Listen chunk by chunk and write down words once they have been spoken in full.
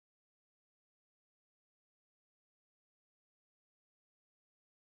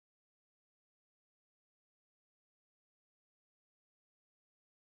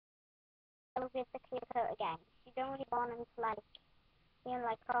with the clear coat again. You don't really want them to like,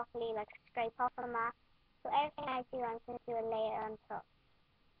 like properly like scrape off on that. So everything I do, I'm going to do a layer on top.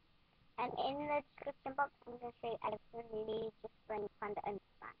 And in the description box, I'm going to show you every different kind of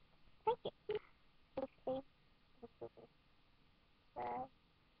understand. Thank you. Basically, uh,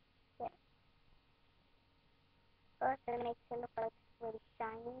 yeah. Also, it makes it look like it's really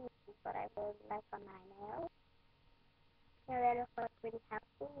shiny, which is what I really like on my nails. They look like really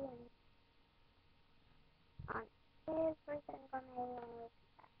healthy and on every single nail.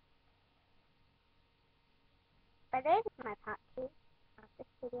 But there's my part 2 of this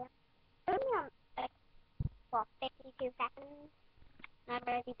video. Only on like, what, 52 seconds? And I've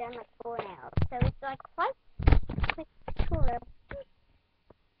already done like 4 nails. So it's like quite cool.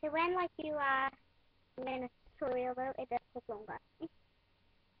 So when like you are in a tutorial though, it does take longer.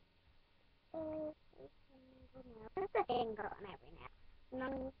 There's a finger on every nail. And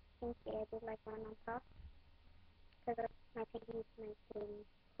then you can see I did like one on top. Because my pinky is meant to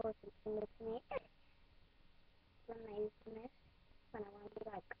cause some finger to me. When I use this, when I want to be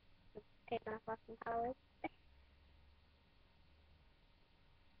like taking off some powers.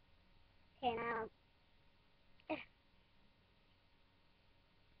 Okay, now.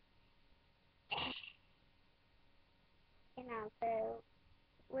 Okay, now, so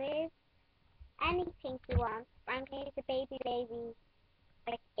with any pink you want, I'm going to use a baby,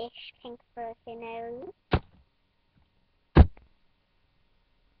 like ish pink for your nose.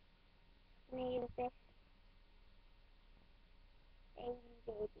 I'm going to use this baby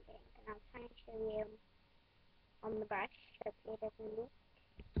pink, and I'll try and show you on the brush, hopefully it doesn't leak.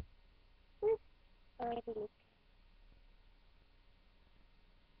 Oops, already leaked.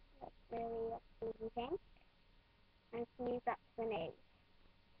 That's really baby pink. And use that to the nose.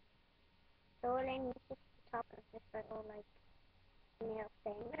 So all I need is just the top of this little like nail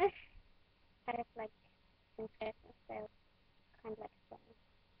thing. Kind of like some surface, so kind of like stone.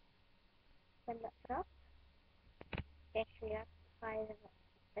 Then lift it up. Basically that's the size of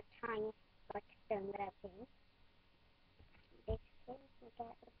the tiniest like stone that I've seen. Basically, you get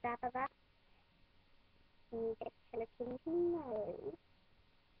a dab of that. And you get to look into the nose.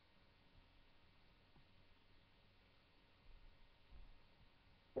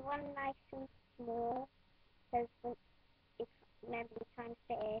 You want nice and small, because it's meant to be trying to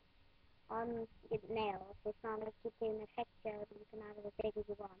fit it on your nails. It's not like you're doing a texture, but you can have it as big as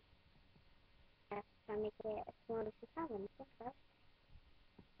you want. Try and make it as small as you can when you think about it.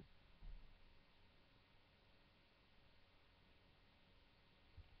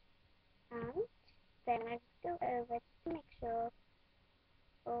 And then I just go over just to make sure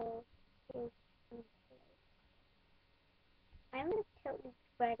all is in place. I'm not totally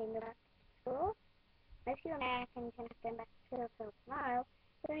spreading the back to school. Most of you Americans are not going back to school till tomorrow.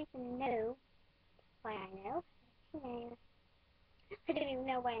 You don't even know why I know. You know. I don't even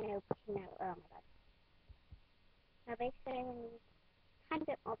know why I know, but you know. Oh my god. Now basically I need a tiny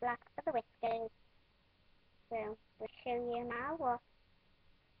bit more black for the whiskers. So I'll show you now what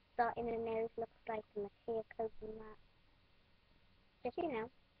starting the nose looks like and the clear coat and that. Just you know,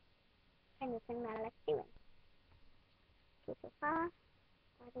 kind of thing that I like doing. Okay, so far,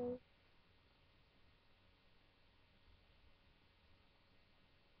 body.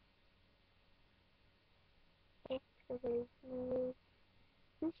 This is really,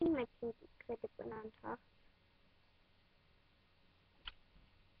 finishing my teeth with the one on top.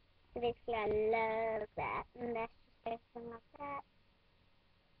 So basically I love that, and that's just everything like that.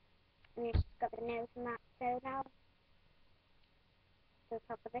 And it's just got the nose and that, so now, to the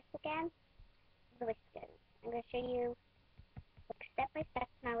top of this again, the whiskers. I'm going to show you like step by step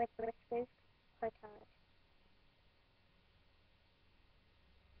now with the whiskers, quite hard.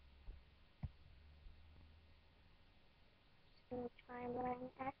 Just going to try and line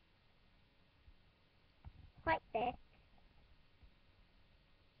it up quite thick.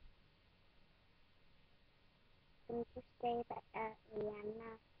 And just say that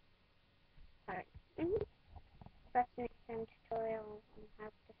Rihanna part. That's the next time tutorial on how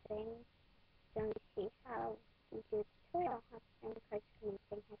to sing. So you see how you do a tutorial how to sing because you can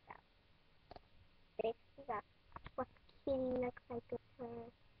sing herself. Basically that's what Kitty looks like with her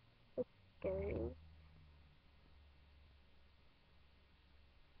whiskers.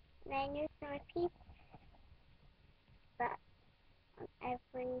 And then you're going to repeat that on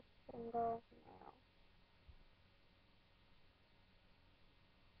every single nail.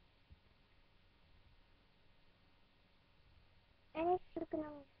 And if you can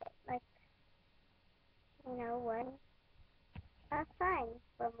only fit like, one, that's fine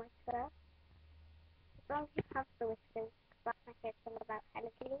for whisker. As long as you have the whiskers, because that's my favorite thing about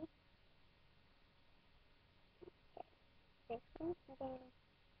Hello Kitty.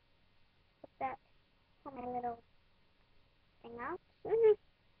 put that on my little thing out. Just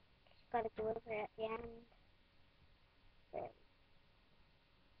gotta go over it at the end. So,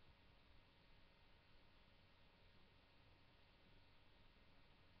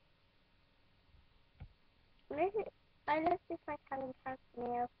 I love this like Helen House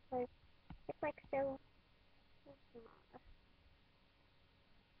nail because it's like so small.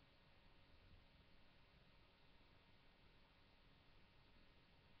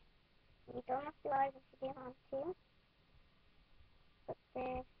 You don't have to always do on too, but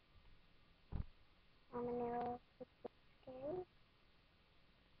the on the nail is scary.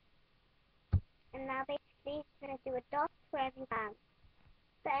 And now basically you're gonna do a dot for every hand.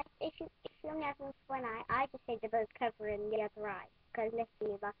 But if you only have one eye, I just say they're both covering the other eye because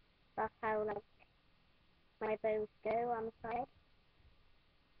literally that's how like my bows go on the side.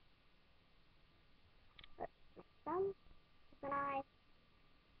 But next one, one eye,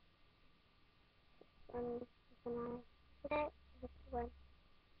 one eye. Okay, this one.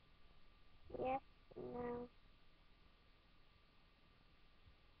 Yes, no.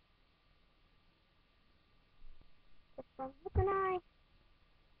 This one with an eye.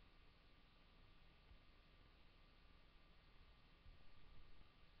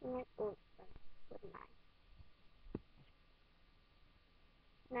 And then oh, this one with an eye.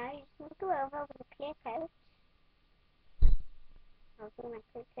 Now you just need to go over with a clear coat. I'll do my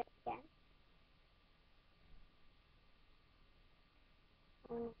clear coat again.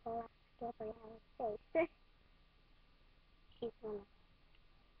 I'm gonna go last Gabrielle's face. She's one of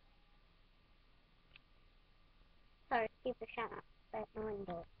sorry, people shut up, but no one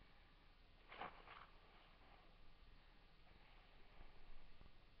did.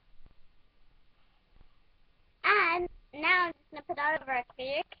 And now I'm just gonna put that over a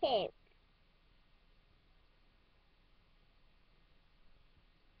clear coat.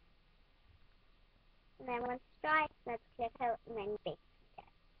 And then once it's dry, let's clear coat and then bake again.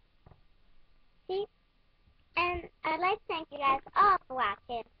 See? And I'd like to thank you guys all for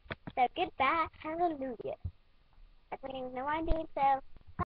watching. So goodbye, hallelujah. I think no one doing so.